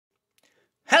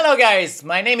Hello guys,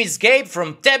 my name is Gabe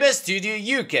from TEBE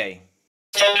Studio UK.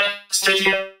 TEBE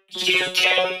Studio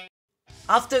UK.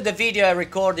 After the video I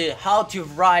recorded how to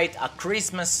write a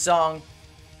Christmas song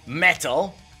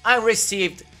metal, I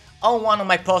received on one of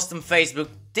my posts on Facebook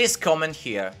this comment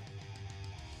here.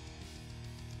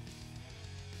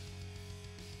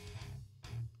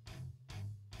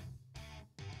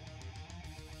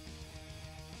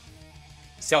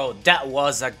 So that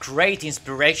was a great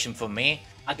inspiration for me.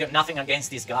 I got nothing against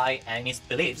this guy and his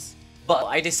beliefs, but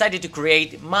I decided to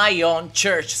create my own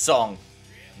church song.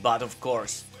 But of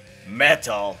course,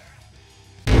 metal.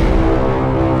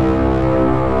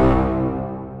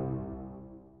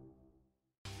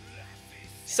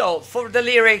 So for the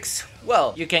lyrics,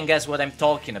 well, you can guess what I'm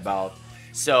talking about.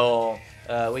 So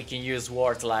we can use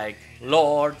words like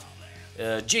Lord,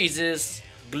 Jesus,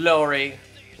 glory,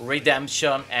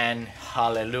 redemption and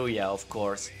hallelujah, of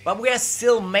course. But we are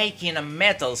still making a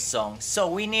metal song, so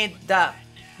we need that,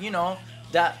 you know,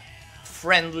 that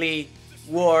friendly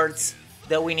words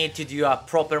that we need to do a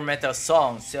proper metal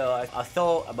song. So I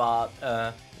thought about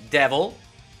devil,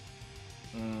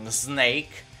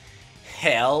 snake,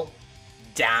 hell,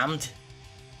 damned.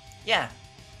 Yeah,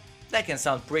 that can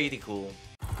sound pretty cool.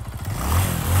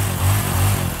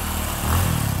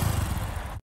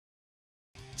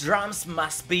 Drums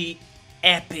must be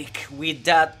epic with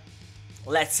that,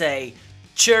 let's say,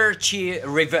 churchy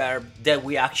reverb that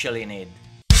we actually need.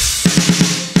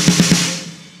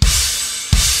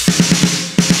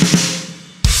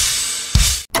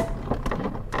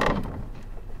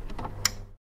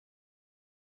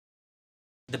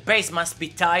 The bass must be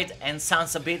tight and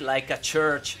sounds a bit like a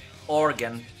church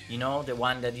organ, you know, the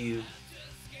one that you...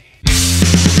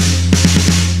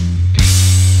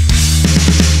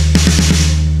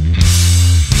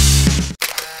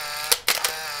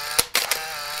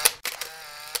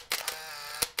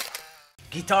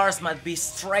 Guitars must be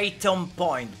straight on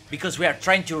point, because we are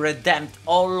trying to redeem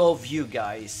all of you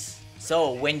guys.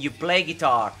 So when you play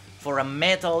guitar for a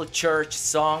metal church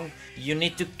song, you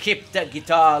need to keep the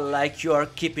guitar like you are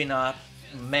keeping a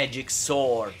magic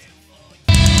sword.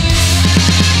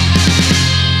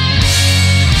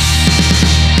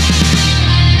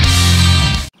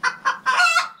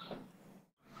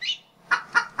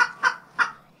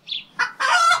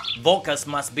 Vocals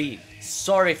must be,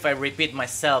 sorry if I repeat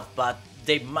myself, but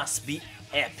they must be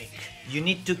epic. You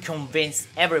need to convince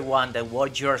everyone that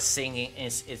what you're singing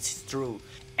is true.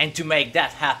 And to make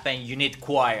that happen, you need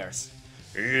choirs.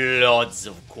 Lots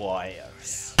of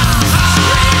choirs.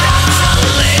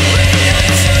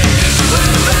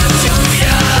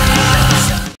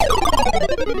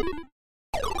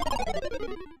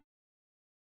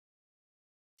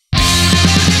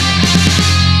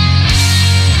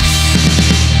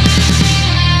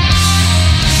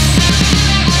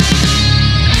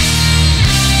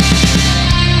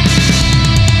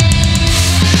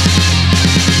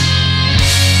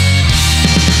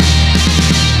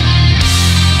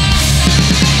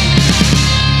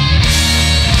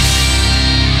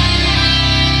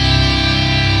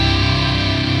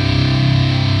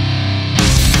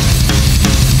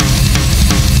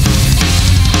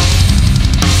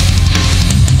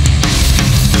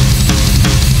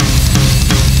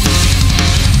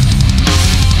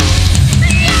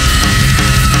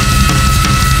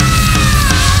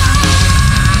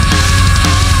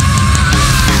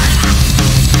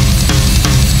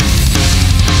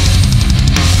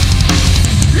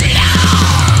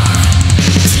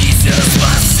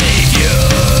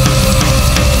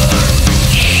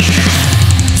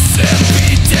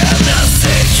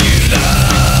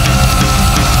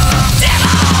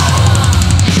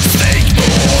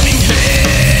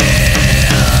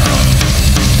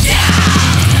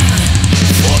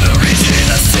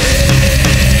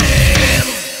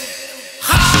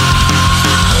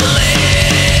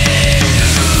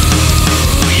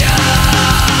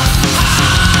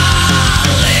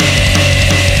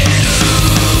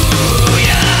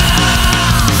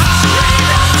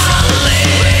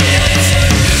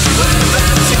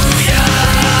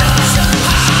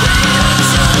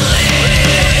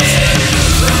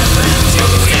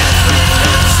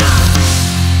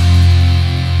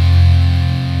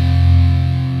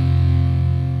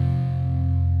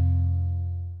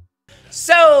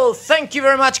 So, thank you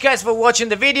very much guys for watching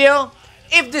the video.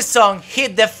 If this song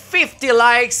hit the 50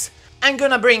 likes, I'm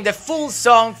gonna bring the full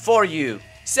song for you.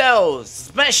 So,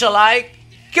 smash a like,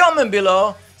 comment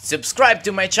below, subscribe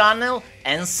to my channel,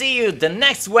 and see you the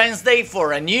next Wednesday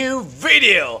for a new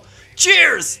video.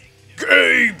 Cheers,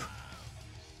 Gabe!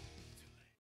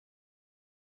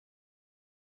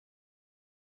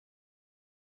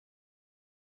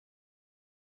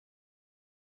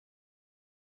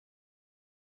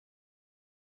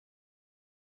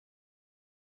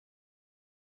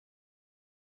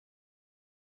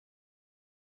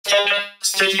 TEBE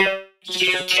Studio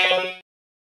UK.